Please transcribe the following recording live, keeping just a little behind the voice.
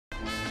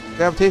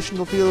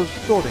Gravitational field is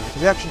distorting. It's a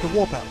reaction to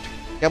warp out.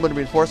 Gamma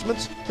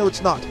reinforcements? No,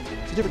 it's not.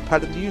 It's a different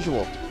pattern than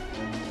usual.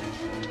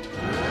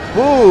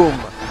 Boom!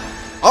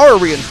 Our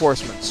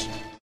reinforcements.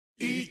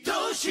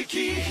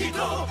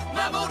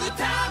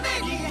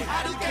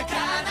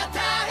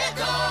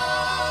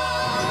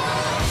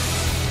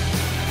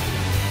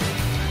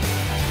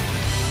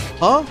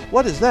 Huh?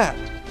 What is that?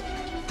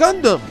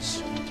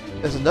 Gundams!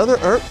 There's another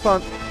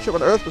ship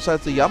on Earth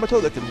besides the Yamato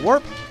that can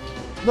warp?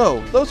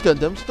 No, those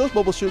Gundams, those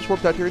mobile suits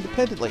warped out here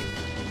independently.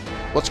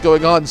 What's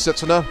going on,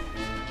 Setsuna?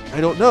 I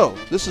don't know.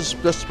 This is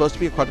just supposed to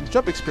be a quantum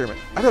jump experiment.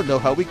 I don't know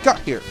how we got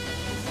here.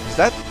 Is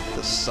that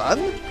the sun?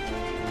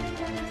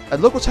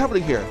 And look what's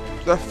happening here.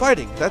 They're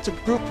fighting. That's a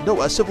group,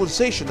 no, a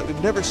civilization that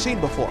we've never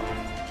seen before.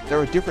 There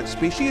are different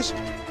species?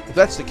 If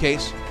that's the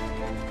case...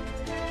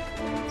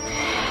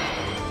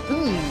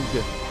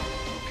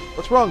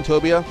 What's wrong,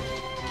 Tobia?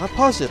 Not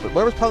positive, but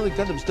whoever's piloting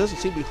the Gundams doesn't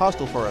seem to be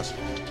hostile for us.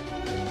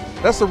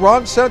 That's the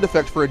wrong sound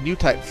effect for a new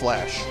type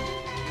flash.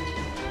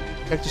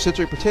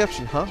 Extrasensory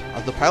perception, huh?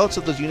 Are the pilots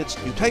of those units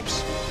new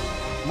types?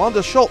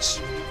 Commander Schultz!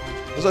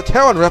 Those are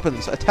Terran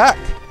weapons! Attack!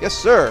 Yes,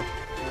 sir!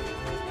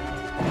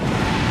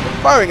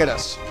 They're firing at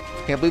us!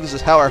 Can't believe this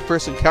is how our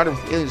first encounter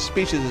with the alien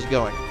species is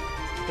going.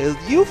 Is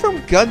you from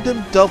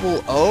Gundam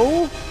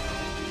 00?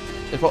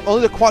 If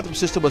only the quantum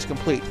system was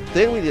complete,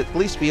 then we'd at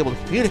least be able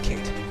to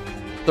communicate.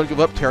 Don't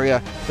give up,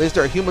 Terria. At least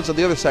there are humans on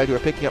the other side who are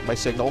picking up my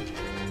signal.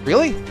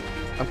 Really?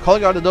 I'm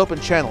calling out an open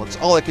channel. It's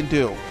all I can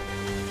do.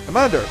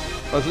 Commander,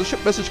 there's a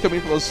ship message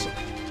coming from those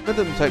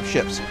Gundam-type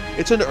ships.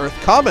 It's an Earth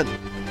Common.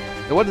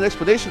 I want an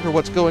explanation for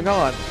what's going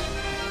on.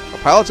 The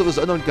pilots of those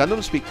unknown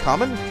Gundams speak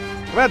Common?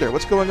 Commander,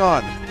 what's going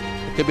on?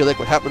 It could be like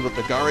what happened with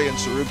Nagari and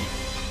Tsurugi.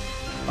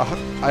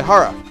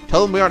 Ihara,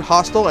 tell them we aren't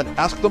hostile and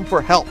ask them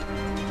for help.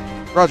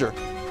 Roger.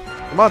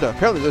 Commander,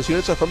 apparently those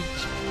units are from...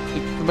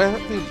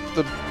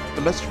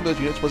 The message from those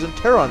units was in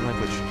Terran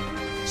language.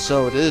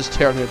 So it is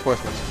Terran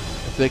reinforcements.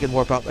 If they can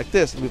warp out like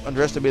this, then we've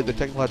underestimated their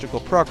technological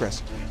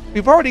progress.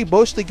 We've already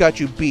mostly got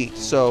you beat,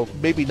 so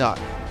maybe not.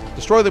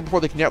 Destroy them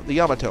before they can get the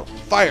Yamato.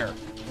 Fire!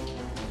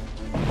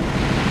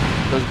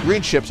 Those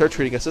green ships are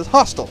treating us as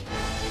hostile.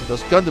 And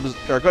those Gundams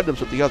are Gundams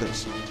with the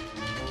others.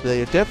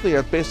 They definitely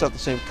are based off the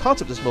same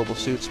concept as mobile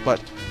suits,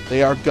 but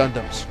they are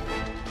Gundams.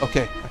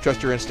 Okay, I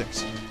trust your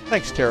instincts.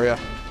 Thanks, Terria.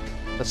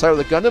 Let's side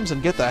with the Gundams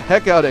and get the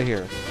heck out of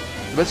here.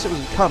 The message was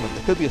in common.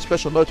 There could be a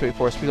special military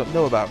force we don't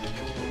know about.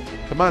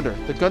 Commander,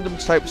 the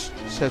Gundam types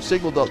have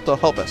signaled they'll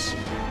help us.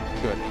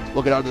 Good.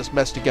 We'll get out of this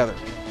mess together.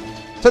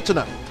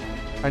 Setsuna!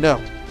 I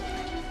know.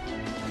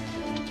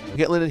 We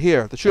can't land it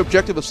here. The true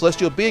objective of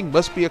celestial being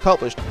must be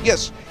accomplished.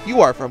 Yes,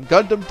 you are from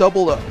Gundam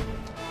 00.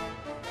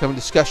 Having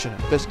discussion,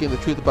 investigating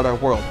the truth about our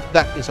world.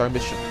 That is our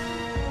mission.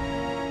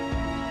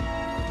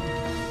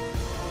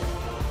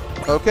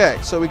 Okay,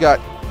 so we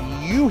got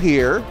you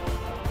here.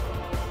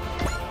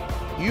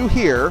 You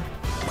here.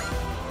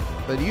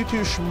 Then you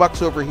two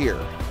schmucks over here.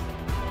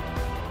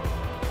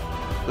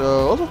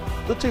 So,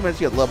 let's take a minute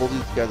to get leveled.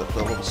 These guys up to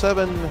level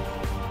 7,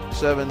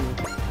 7,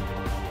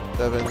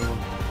 7,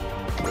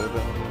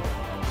 7.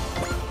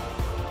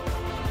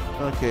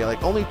 Okay,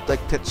 like only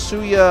like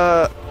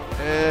Tetsuya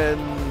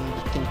and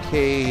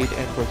Kincaid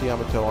and of course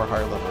Yamato are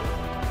higher level.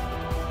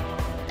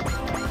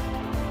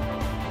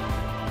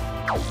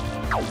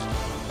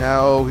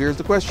 Now, here's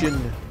the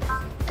question.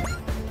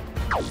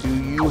 Do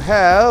you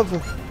have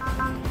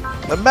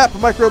the map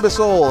micro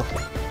missile?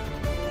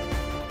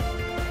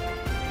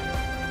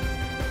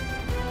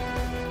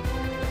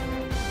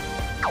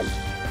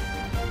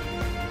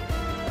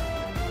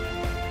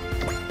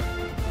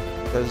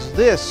 Because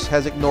this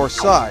has ignore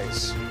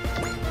size,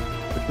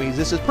 which means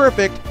this is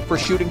perfect for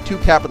shooting two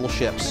capital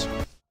ships.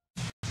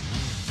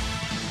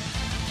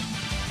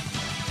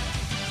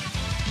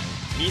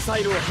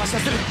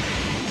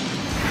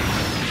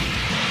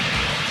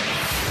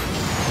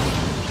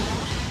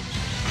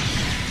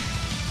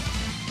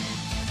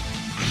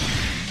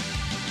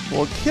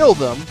 We'll kill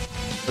them,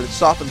 but it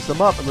softens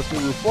them up, and let's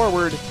move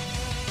forward.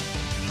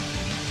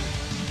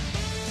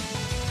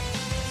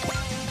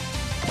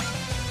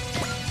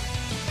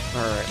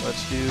 Alright,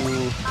 let's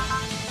do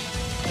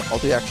all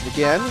the action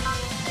again.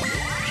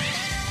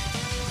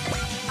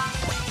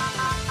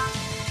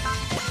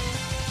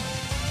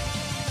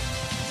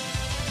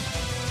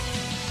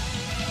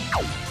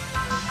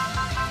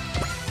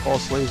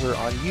 Pulse laser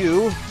on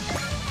you.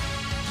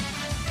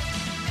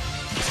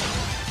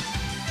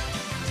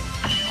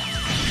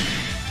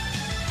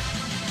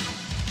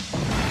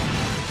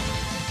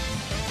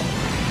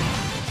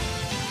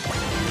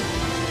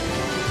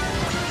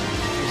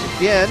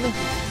 Again.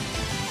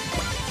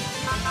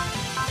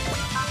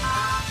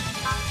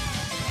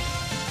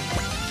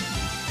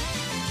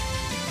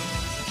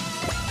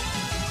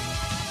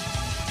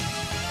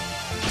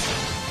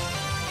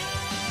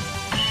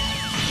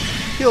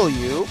 Kill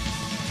you,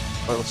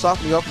 or it'll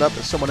soften you up enough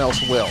that someone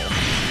else will.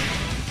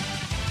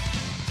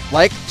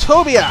 Like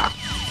Tobia!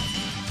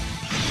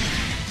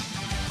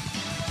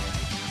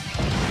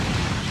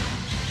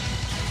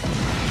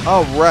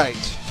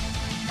 Alright.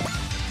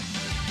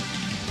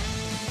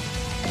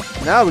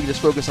 Now we can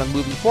just focus on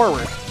moving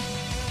forward.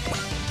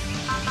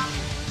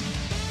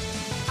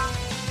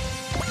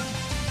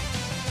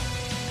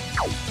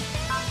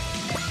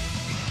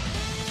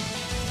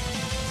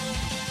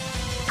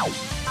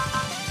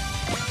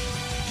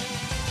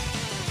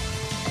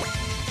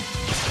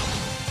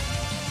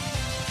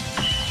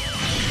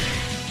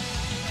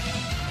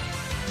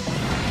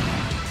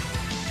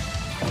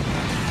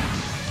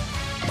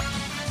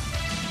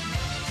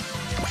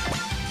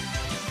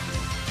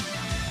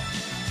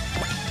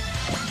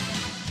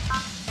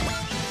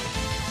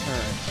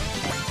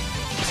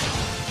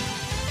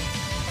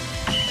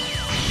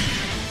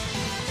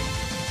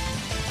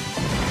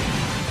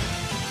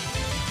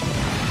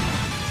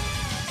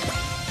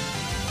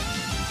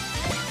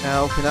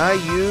 Now, can I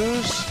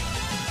use...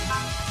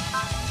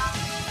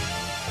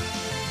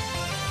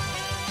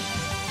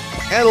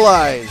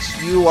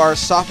 Analyze! You are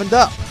softened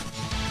up.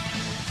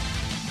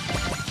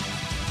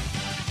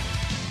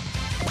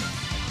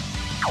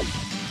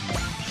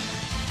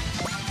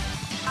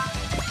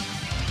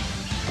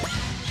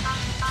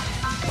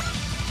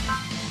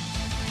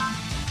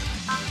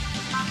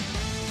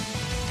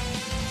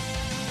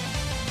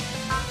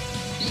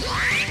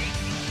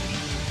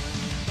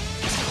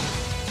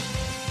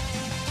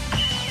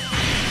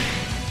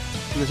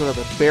 Because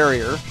of the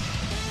barrier.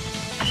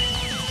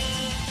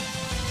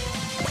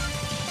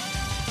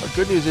 The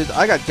good news is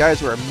I got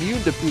guys who are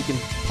immune to who can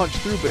punch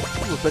through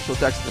special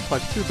attacks that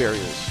punch through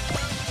barriers.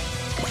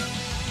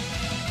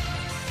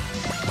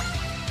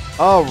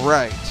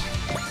 Alright.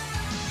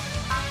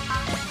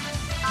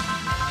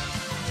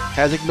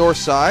 Has ignore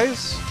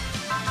size.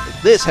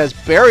 This has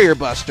barrier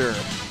buster.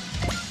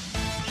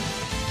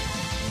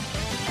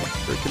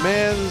 For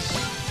commands.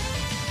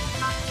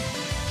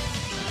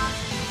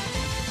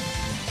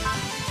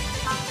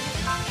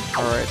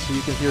 Alright, so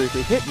you can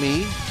theoretically hit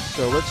me,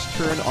 so let's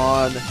turn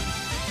on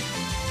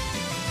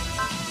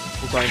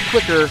design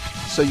quicker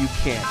so you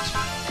can't.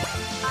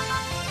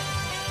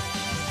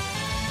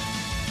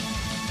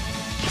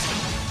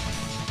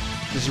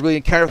 This is really an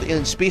encounter with the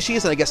alien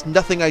species, and I guess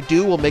nothing I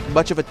do will make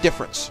much of a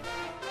difference.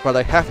 But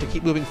I have to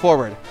keep moving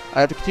forward.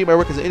 I have to continue my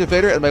work as an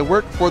innovator and my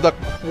work for the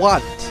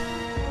Quant.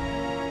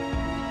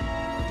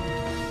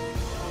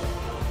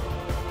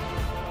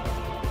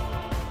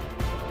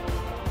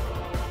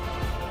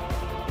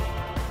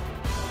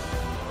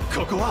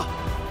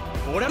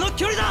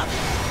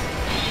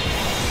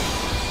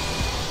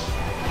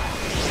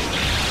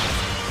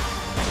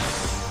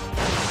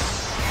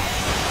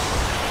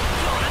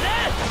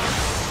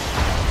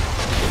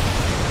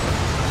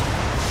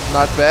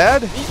 Not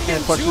bad.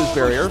 And punch through this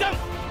barrier.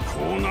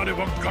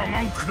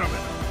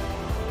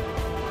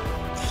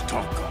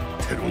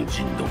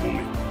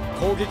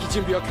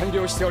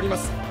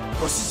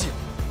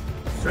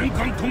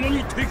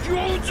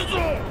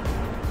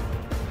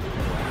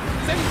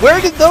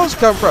 Where did those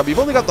come from? You've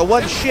only got the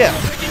one ship.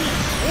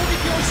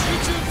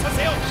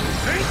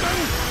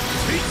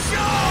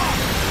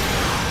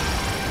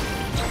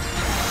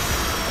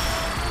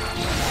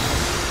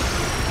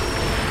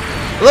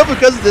 I love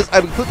because of this,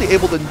 I'm completely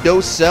able to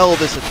no-sell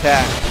this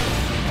attack.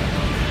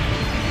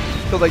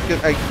 So like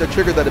I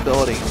triggered that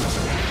ability.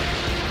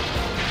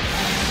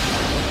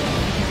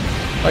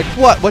 Like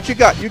what? What you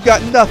got? You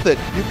got nothing.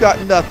 You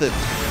got nothing.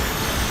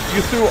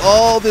 You threw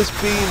all this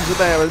beams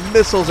and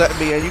missiles at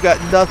me and you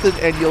got nothing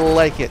and you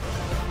like it.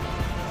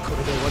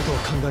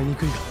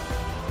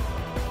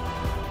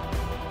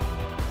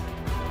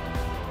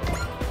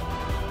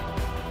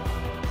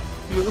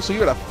 So you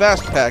got a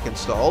fast pack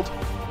installed.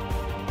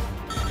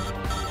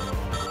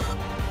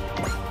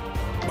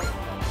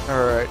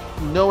 Alright,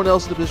 no one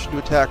else in the position to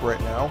attack right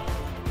now.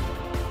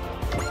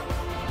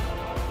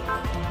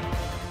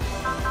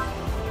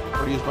 I'm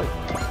going to use my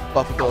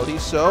buff ability,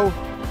 so...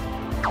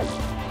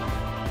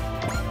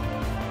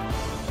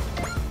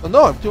 Oh,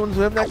 no, I'm doing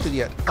who haven't acted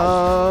yet.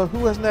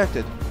 Who hasn't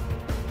acted?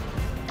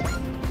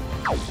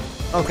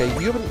 Okay,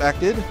 you haven't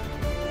acted.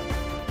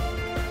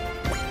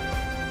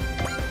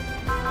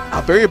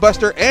 Barrier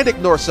Buster and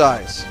Ignore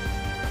Size.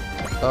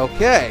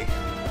 Okay.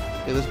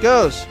 Here this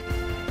goes.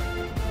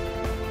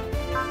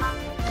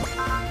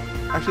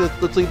 Actually,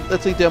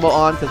 let's leave demo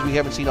on because we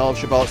haven't seen all of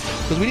Chevalier.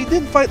 Because we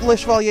didn't fight Le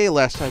Chevalier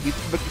last time. We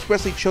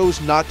expressly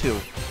chose not to.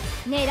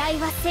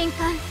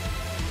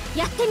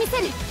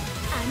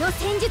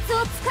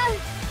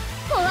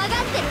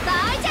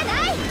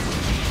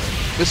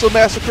 Missile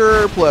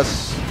Massacre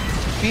plus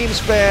Beam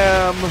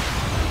Spam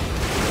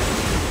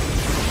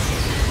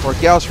or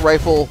Gauss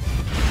Rifle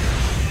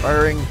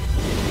firing.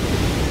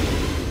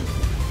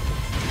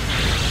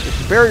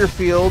 It's Barrier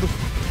Field.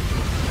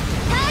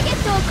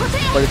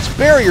 But it's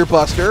Barrier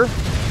Buster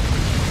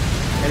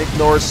and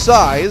ignores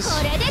size.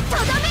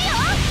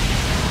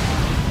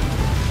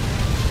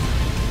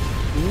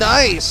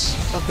 Nice!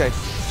 Okay.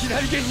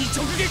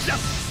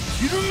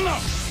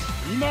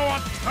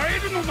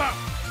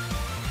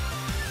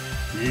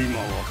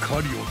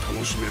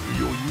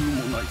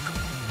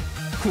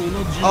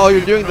 Oh,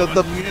 you're doing the...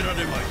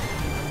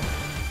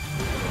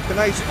 Can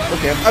I...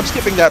 Okay, I'm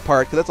skipping that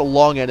part because that's a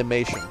long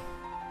animation.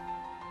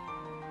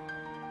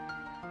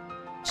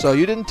 So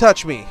you didn't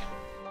touch me.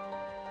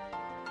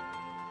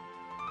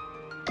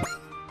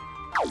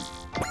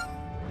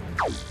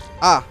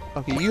 Ah,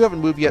 okay, you haven't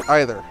moved yet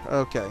either.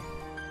 Okay.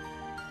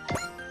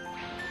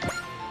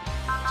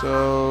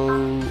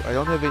 So I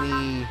don't have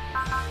any...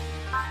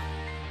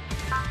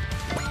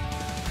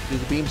 Do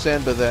the beam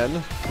sand, but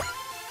then...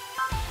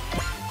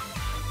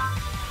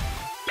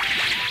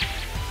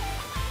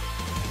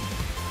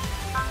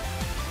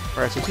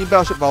 Alright, so Team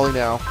Battleship Volley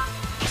now.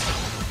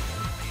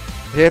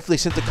 I definitely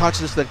sent the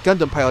consciousness of that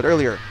Gundam pilot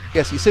earlier.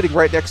 Yes, he's sitting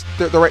right next...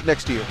 They're right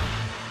next to you.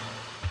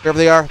 Wherever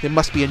they are, they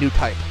must be a new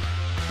type.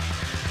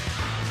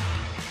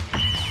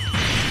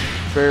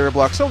 Barrier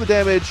blocks some of the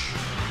damage.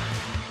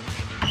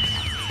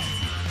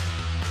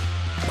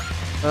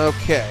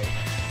 Okay.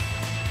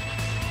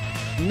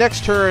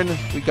 Next turn,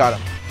 we got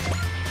him.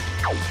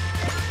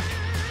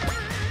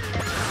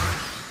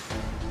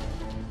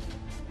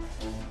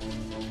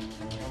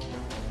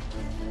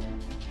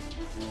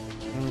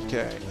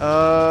 Okay.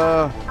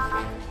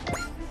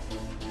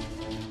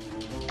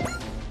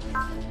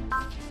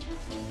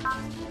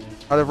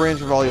 Out of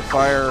range of volley of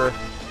fire.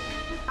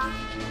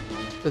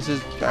 This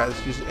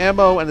uses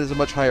ammo, and there's a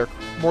much higher,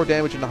 more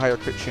damage and a higher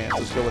crit chance.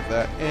 Let's go with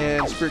that.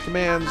 And Spirit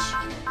Commands.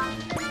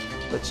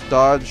 Let's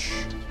dodge.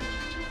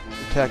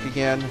 Attack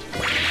again.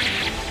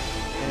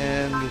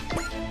 And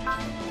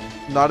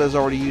Nada's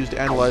already used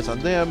Analyze on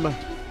them.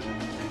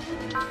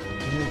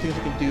 Anything I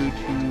can do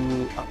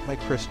to up my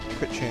crit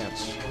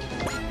chance?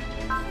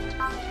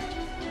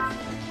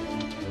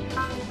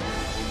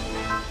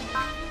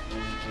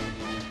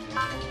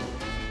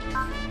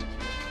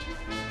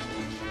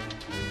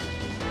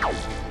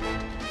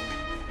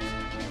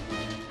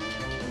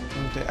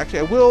 Okay, actually,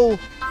 I will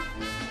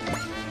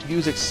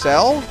use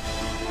Excel,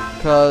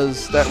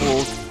 because that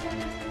will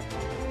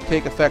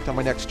take effect on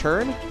my next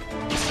turn.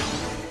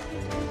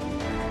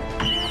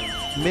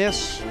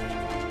 Miss.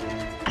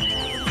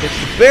 It's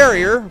the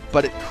barrier,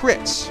 but it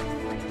crits.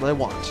 What I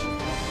want.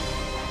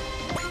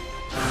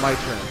 My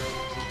turn.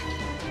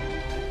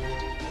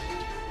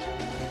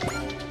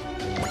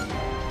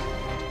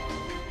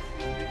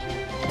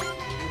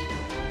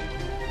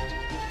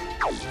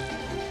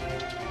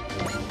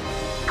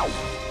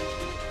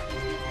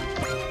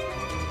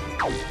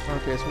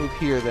 Okay, let's move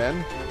here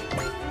then.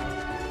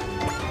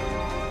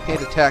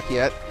 Can't attack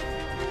yet.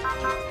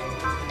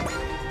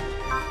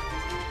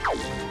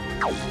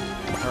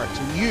 Alright,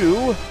 so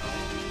you...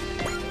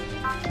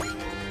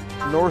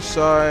 North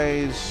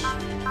size...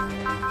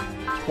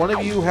 One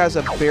of you has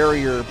a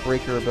barrier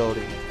breaker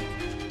ability.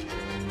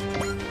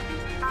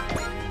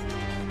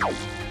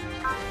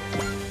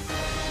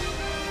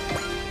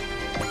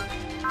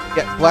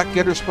 Yeah, Black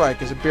Getter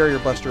Spike is a barrier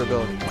buster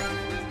ability.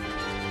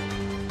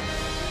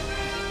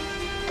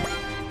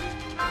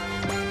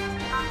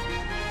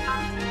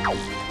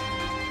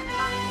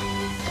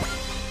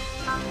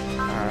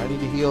 I need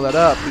to heal that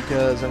up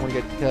because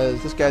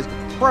this guy's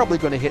probably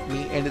going to hit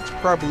me, and it's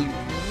probably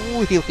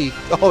really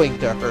going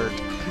to hurt.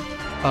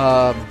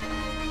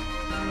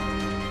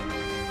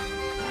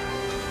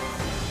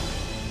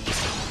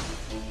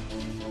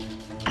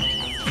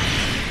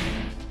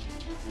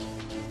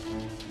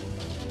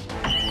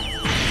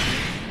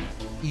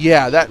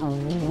 Yeah, that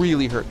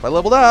really hurt. If I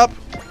leveled up.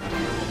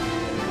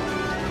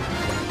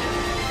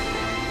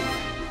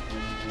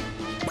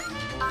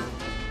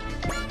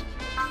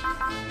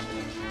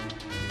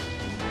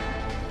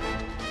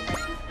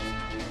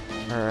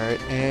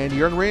 Alright, and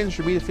you're in range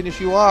for me to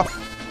finish you off.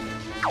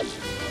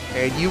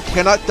 And you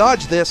cannot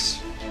dodge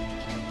this.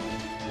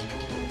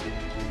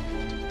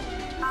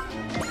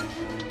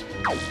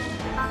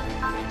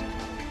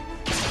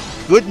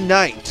 Good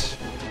night.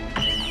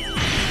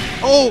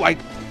 Oh,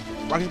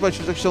 Rocket Punch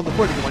was actually still on the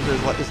board to wonder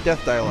his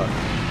death dialogue.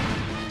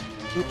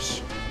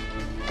 Oops.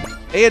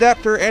 A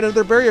adapter and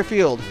another barrier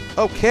field.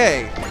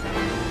 Okay.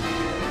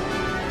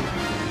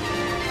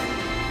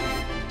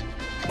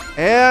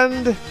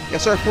 And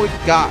SR point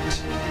got.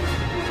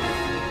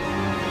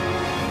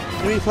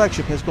 Enemy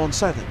flagship has gone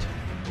silent.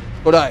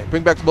 Kodai,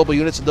 bring back the mobile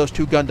units and those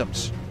two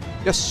Gundams.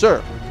 Yes,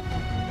 sir.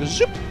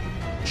 Zoop.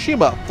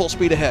 Shima, full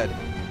speed ahead.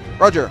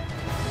 Roger.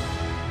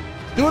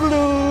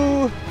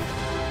 Doodaloo!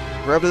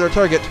 Grabbed their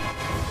target.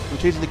 We're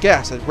chasing the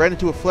gas and ran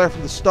into a flare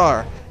from the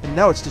star, and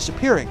now it's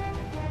disappearing.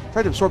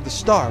 Tried to absorb the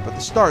star, but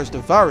the star is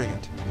devouring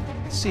it.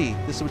 See,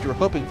 this is what you were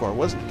hoping for,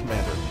 wasn't it,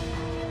 Commander?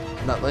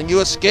 I'm not letting you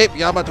escape,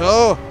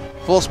 Yamato!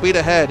 Full speed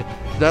ahead.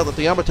 Do not let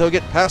the Yamato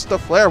get past the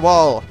flare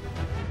wall.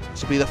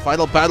 This will be the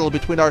final battle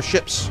between our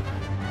ships.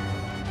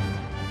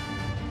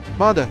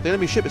 Commander, the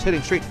enemy ship is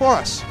heading straight for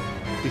us.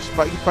 If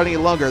we keep fighting it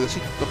longer, the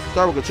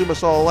star will consume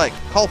us all alike.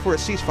 Call for a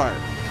ceasefire.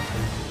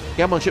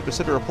 Gamelon ship is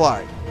sent a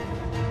reply.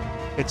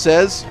 It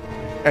says,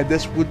 and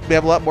this would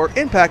have a lot more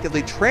impact if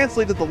they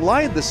translated the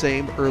line the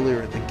same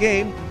earlier in the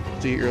game.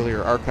 See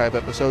earlier archive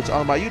episodes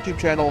on my YouTube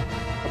channel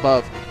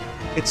above.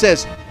 It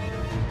says,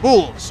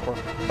 fools, or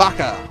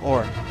baka,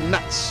 or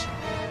nuts.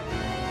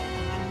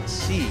 Let's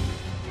see.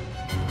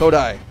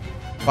 Kodai,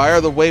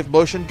 fire the wave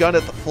motion gun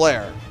at the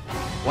flare.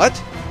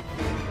 What?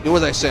 Do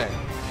as I say.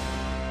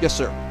 Yes,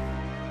 sir.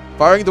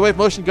 Firing the wave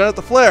motion gun at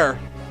the flare.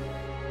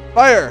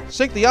 Fire!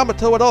 Sink the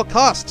Yamato at all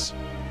costs.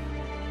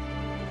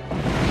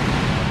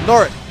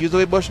 Ignore it. Use the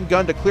wave motion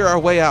gun to clear our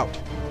way out.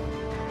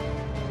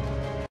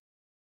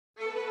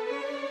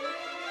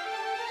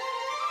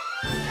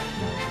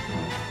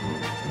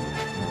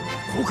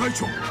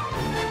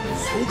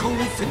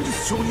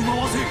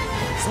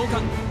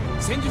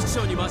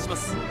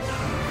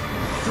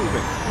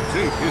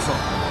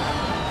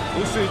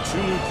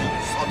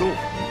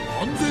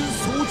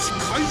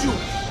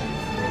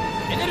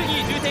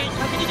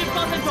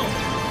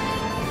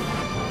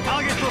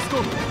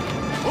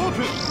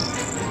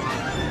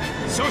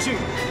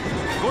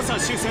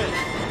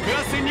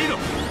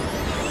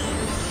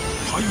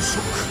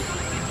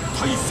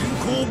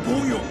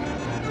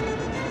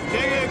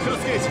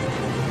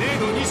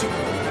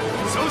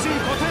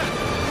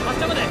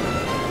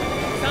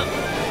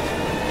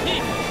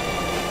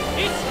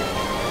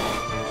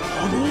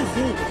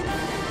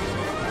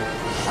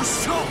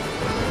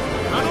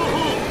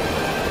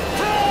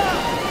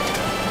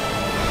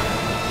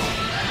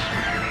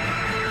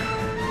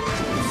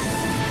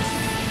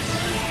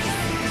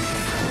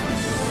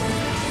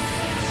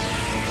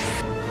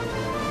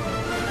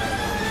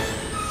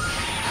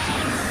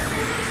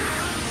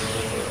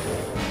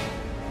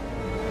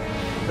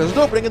 There's an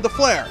opening in the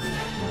flare.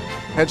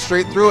 Head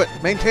straight through it.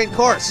 Maintain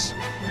course.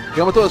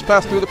 Yamato has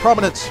passed through the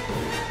prominence.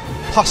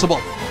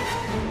 Impossible.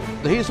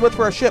 The heat is too much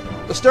for our ship.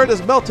 The stern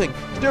is melting.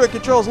 Steering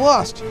control's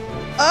lost.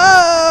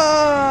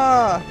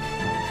 Ah!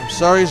 I'm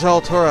sorry,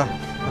 Zaltora.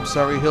 I'm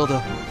sorry,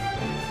 Hilda.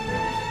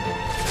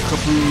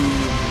 Kaboom.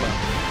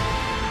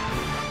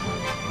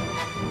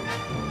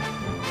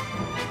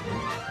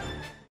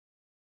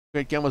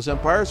 Great Gamma's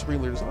Empire,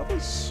 Supreme Leader's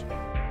Office.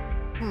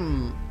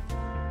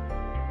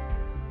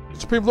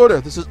 Supreme Lorder,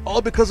 this is all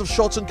because of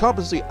Schultz's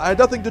incompetency. I had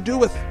nothing to do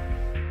with...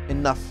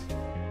 Enough.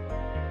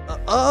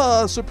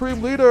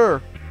 Supreme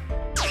Leader!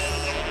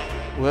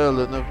 Well,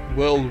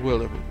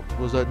 everyone.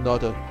 Was that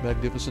not a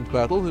magnificent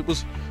battle? It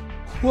was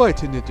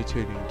quite an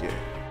entertaining game.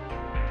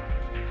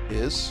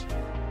 Yes?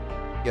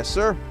 Yes,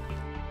 sir?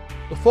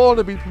 The Fallen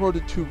have been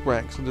promoted 2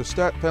 ranks, and their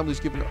families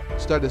given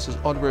status as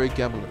honorary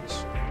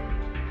Gamblers.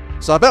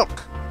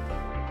 Sabelk!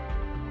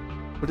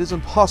 But it is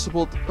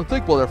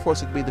unthinkable their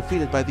forces can be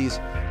defeated by these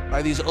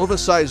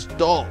oversized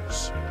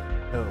dolls.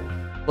 No.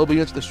 Mobile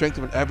units with the strength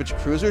of an average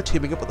cruiser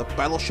teaming up with a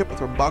battleship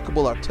with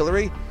remarkable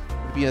artillery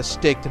would be a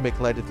mistake to make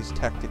light of these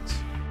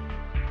tactics.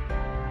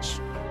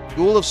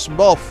 Duel of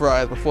small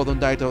fries before the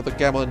night of the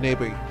Gamelin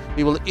Navy.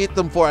 We will eat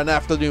them for an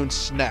afternoon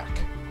snack.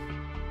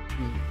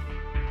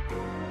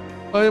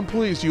 I am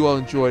pleased you all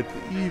enjoyed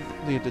the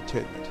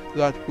entertainment.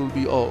 That will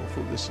be all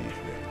for this evening.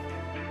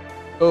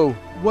 Oh,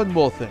 one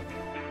more thing.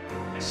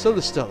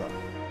 Solistella.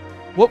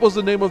 What was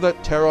the name of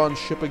that Terran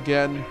ship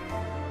again?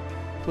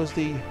 It was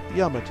the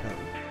Yamato.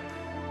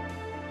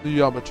 The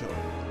Yamato.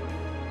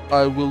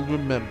 I will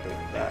remember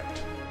that.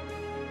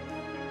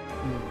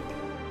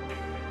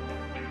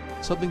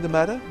 Something the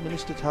matter,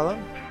 Minister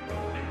Talon?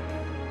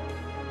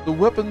 The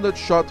weapon that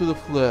shot through the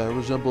flare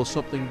resembles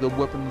something the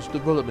Weapons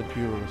Development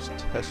Bureau is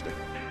testing.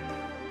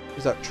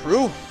 Is that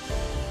true?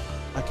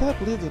 I cannot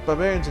believe that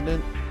barbarians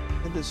can't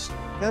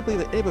believe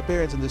that any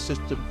barbarians in this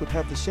system could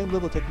have the same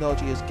level of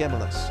technology as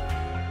Gamulus.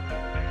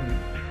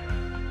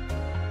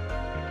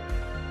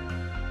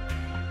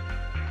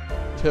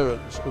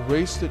 Terrans, a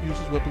race that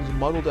uses weapons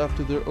modeled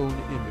after their own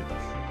image.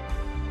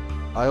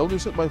 I only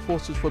sent my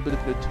forces for a bit of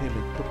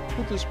entertainment, but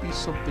could this be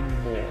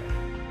something more?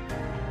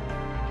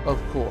 Of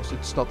course,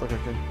 it's not like I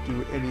can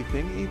do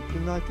anything,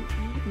 even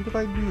if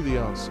I knew the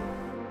answer.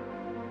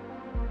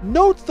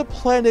 Note the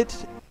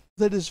planet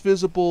that is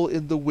visible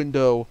in the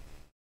window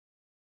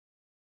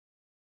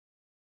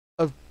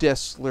of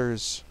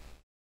Dessler's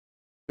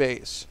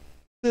base.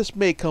 This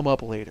may come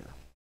up later.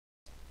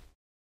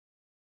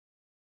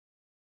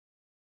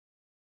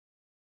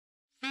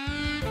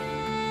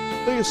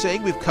 So you're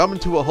saying we've come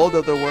into a whole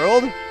other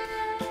world?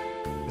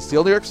 It's the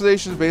only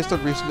explanation based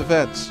on recent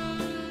events.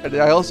 And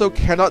I also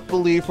cannot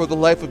believe for the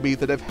life of me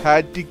that I've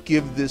had to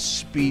give this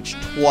speech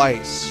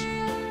twice.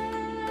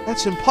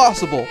 That's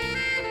impossible.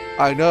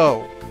 I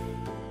know.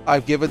 I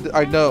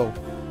know.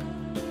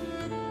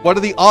 What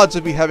are the odds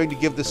of me having to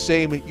give the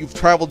same "you've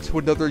traveled to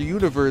another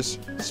universe"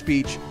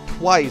 speech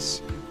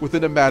twice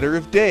within a matter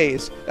of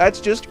days? That's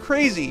just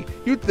crazy.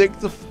 You'd think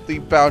the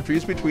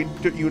boundaries between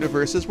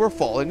universes were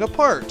falling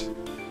apart.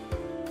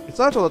 It's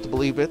natural not to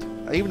believe it,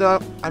 even though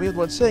I'm the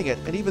one saying it,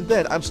 and even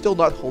then, I'm still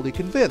not wholly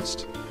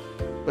convinced.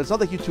 But it's not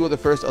like you two are the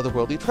first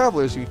otherworldly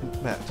travelers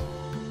you've met.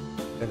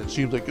 And it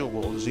seems like your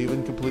world is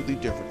even completely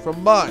different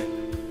from mine.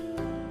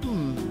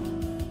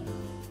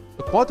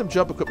 The quantum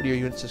jump equipment in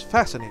your units is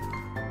fascinating.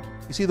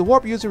 You see, the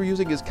warp user we're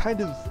using is kind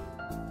of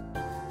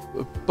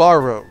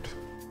borrowed.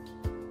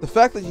 The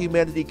fact that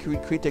humanity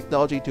could create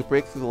technology to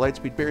break through the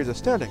lightspeed barrier is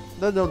astounding,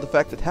 let alone the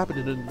fact that it happened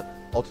in an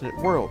alternate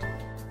world.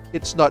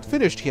 It's not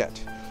finished yet.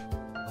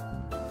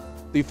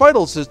 The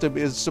final system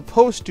is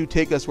supposed to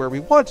take us where we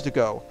want to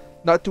go,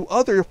 not to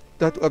other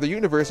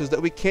universes that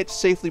we can't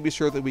safely be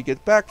sure that we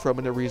get back from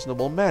in a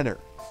reasonable manner.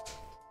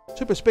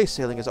 Hyperspace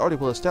sailing is already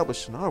well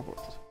established in our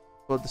world,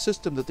 but the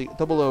system that the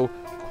 00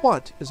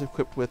 Quant is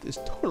equipped with is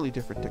totally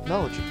different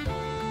technology.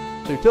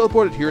 So you're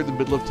teleported here in the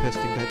middle of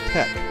testing that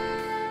tech.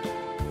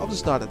 I'll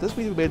just nod at this.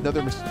 We made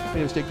another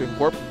mistake during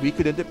warp. We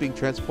could end up being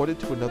transported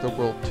to another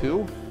world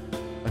too.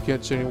 I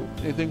can't say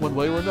anything one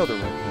way or another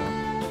right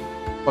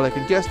now. But I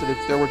can guess that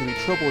if there were to be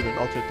trouble in an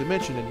alternate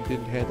dimension and you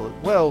didn't handle it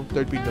well,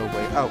 there'd be no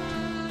way out.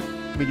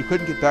 I mean, you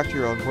couldn't get back to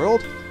your own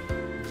world?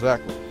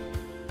 Exactly.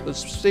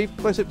 It's safe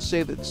to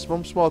say that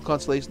some small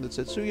constellation that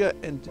Setsuna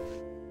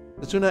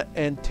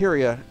and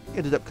Tyria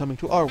ended up coming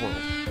to our world.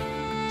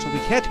 So we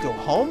can't go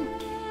home?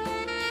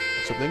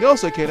 That's something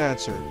else I can't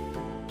answer.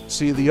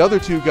 See, the other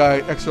two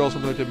exiles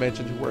from other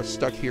dimensions who are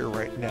stuck here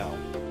right now.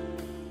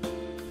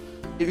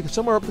 If you could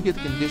somehow replicate the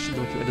conditions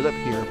in which you ended up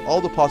here, of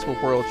all the possible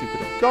worlds you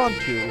could have gone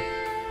to,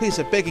 please,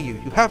 I'm begging you,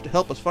 you have to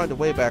help us find a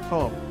way back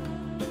home.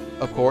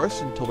 Of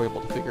course, until we're able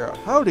to figure out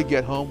how to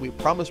get home, we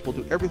promise we'll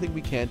do everything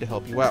we can to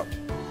help you out.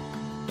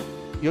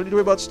 You don't need to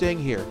worry about staying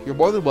here. You're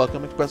more than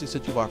welcome, especially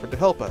since you've offered to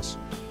help us.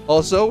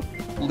 Also,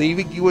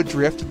 leaving you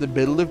adrift in the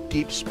middle of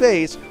deep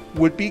space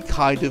would be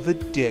kind of a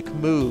dick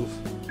move.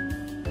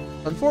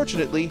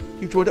 Unfortunately,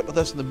 you've joined up with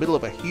us in the middle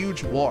of a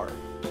huge war.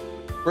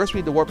 First,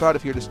 we need to warp out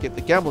of here to escape the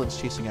Gamblins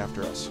chasing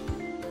after us.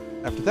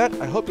 After that,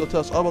 I hope you'll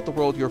tell us all about the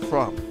world you're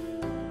from.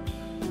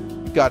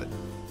 Got it.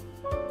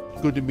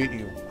 Good to meet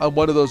you. I'm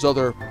one of those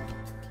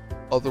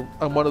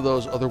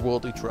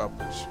otherworldly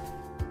travelers.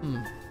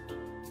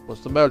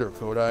 What's the matter,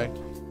 Kodai?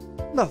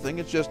 Nothing,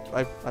 it's just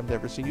I've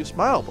never seen you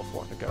smile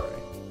before, Nagare.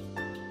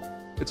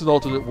 It's an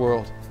alternate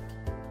world.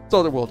 It's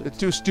another world. It's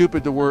too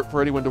stupid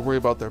for anyone to worry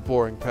about their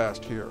boring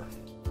past here.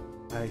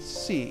 I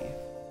see.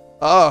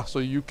 Ah, so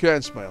you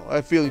can smile. I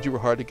feel that you were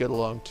hard to get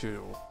along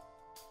too.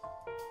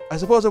 I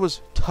suppose I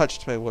was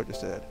touched by what you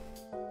said.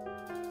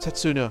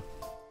 Setsuna.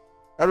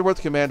 After we're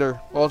the commander,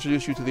 I'll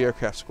introduce you to the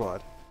aircraft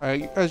squad.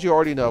 As you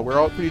already know, we're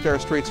all pretty dire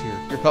straits here.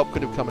 Your help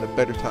could have come at a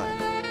better time.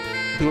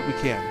 We'll do what we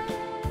can.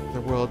 In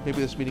the world, maybe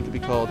this meeting could be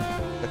called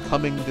the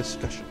Coming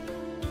Discussion.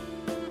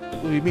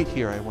 Will we meet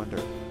here, I wonder?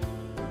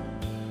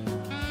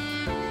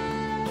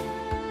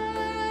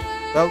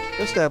 Route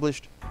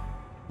established.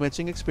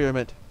 Commencing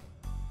experiment.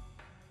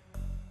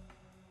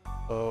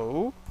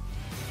 Oh?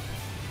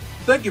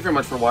 Thank you very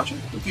much for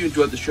watching. If you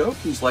enjoyed the show,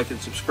 please like and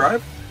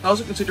subscribe. And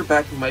also consider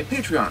backing my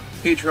Patreon.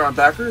 Patreon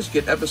backers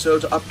get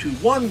episodes up to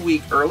 1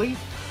 week early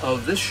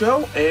of this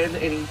show and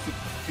any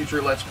future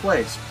Let's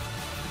Plays.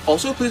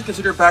 Also, please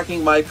consider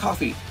backing my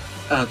Ko-fi.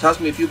 Toss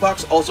me a few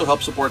bucks also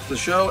helps support the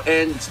show,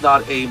 and it's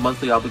not a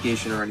monthly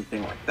obligation or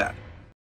anything like that.